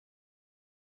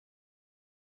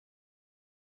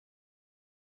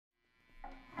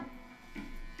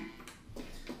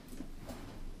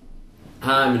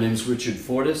Hi, my name is Richard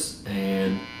Fortus,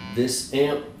 and this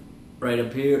amp right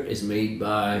up here is made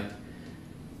by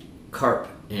Carp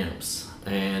amps,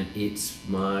 and it's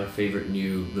my favorite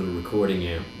new little recording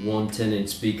amp. 10-inch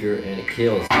speaker, and it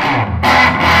kills.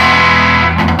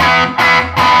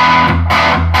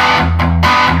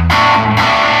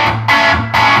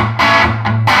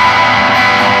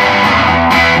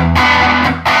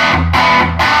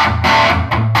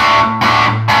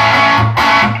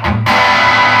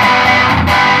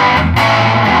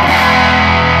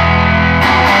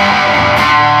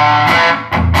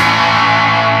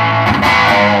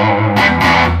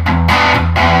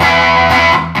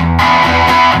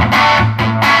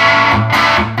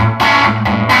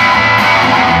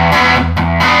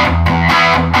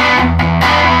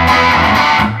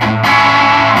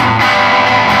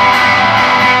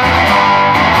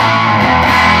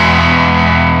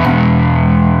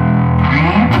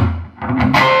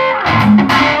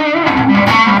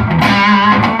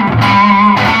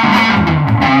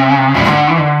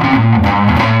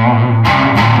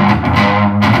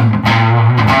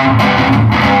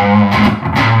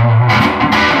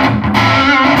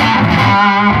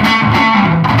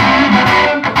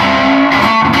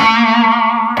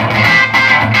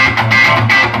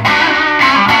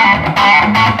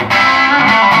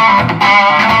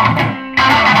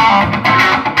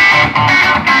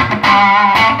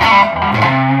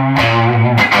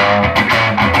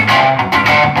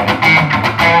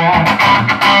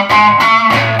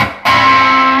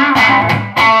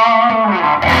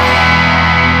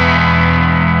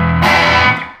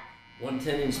 One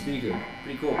 10-inch speaker,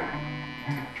 pretty cool.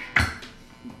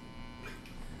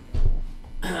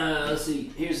 Let's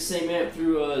see, here's the same amp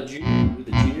through Junior, with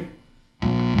the Junior.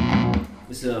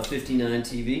 This is a 59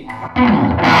 TV.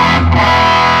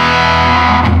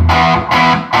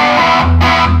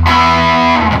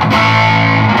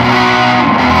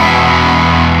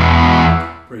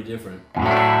 Pretty different.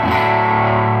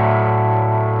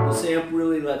 This amp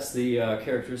really lets the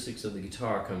characteristics of the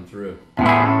guitar come through.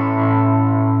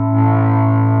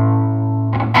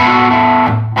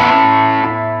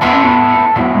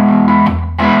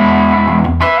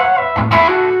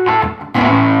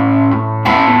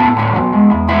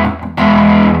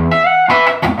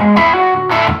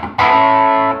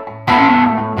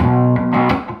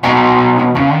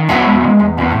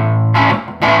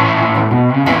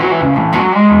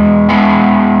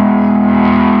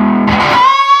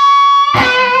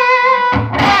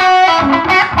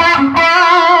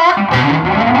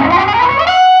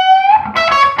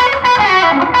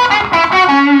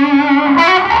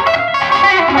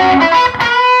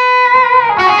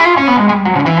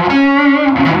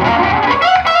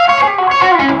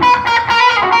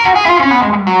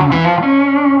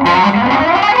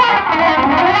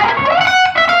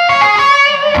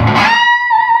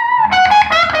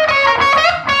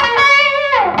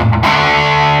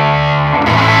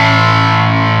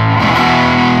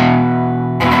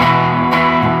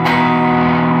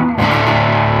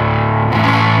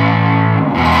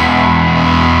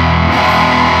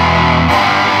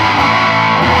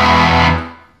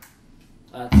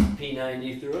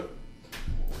 P90 through it.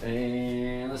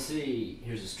 And let's see,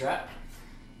 here's a strap.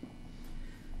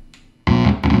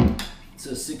 It's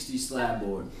a 60 slab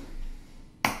board.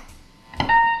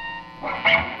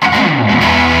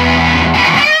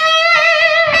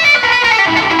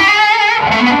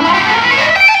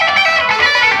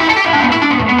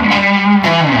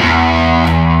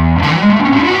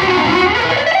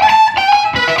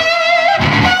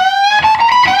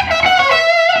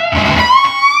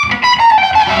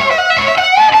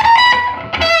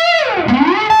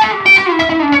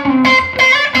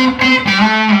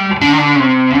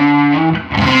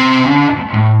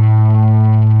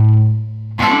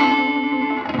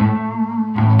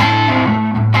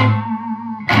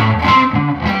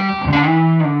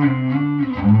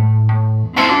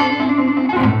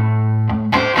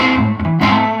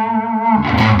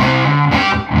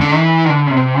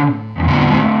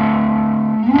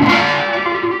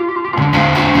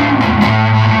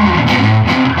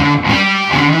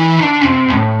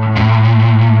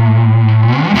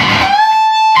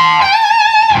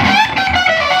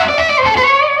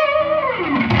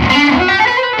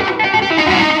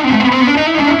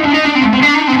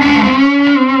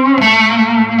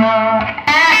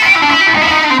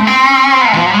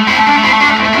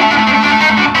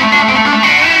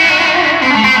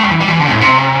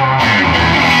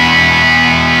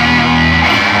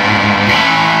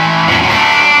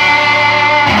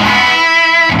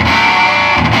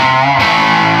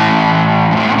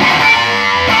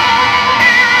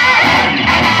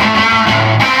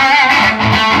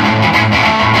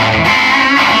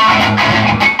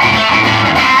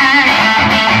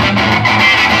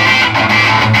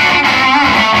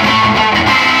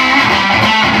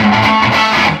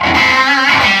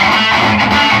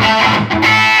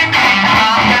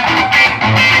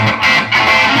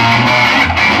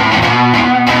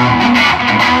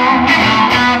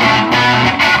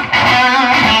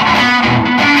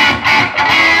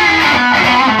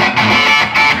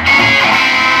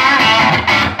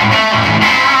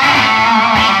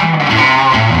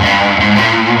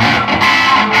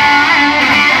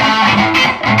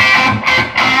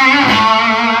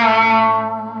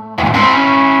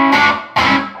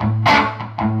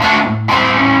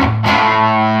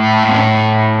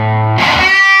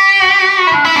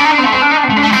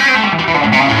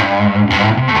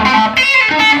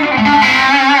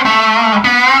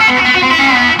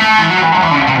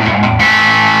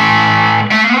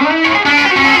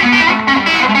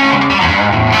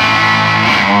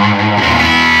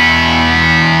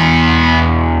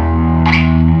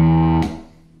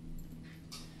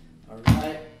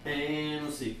 Alright, and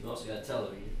let's see, we've also got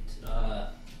television.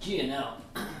 G&L.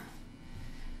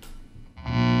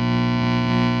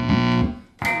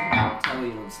 Tell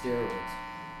you on steroids.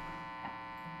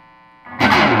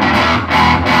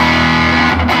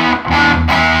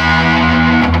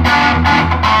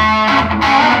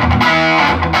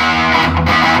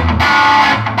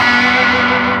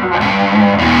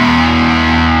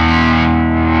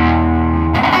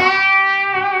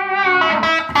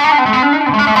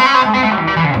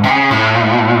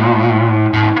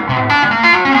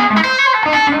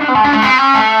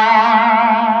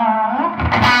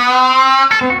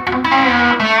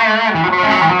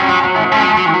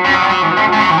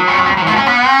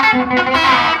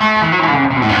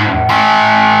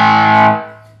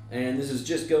 And this is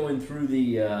just going through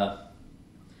the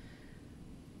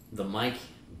mic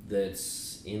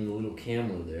that's in the little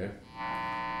camera there.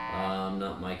 I'm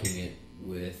not micing it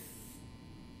with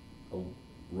a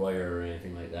Royer or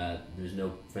anything like that. There's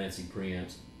no fancy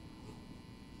preamps.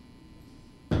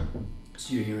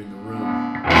 So you're here in the room.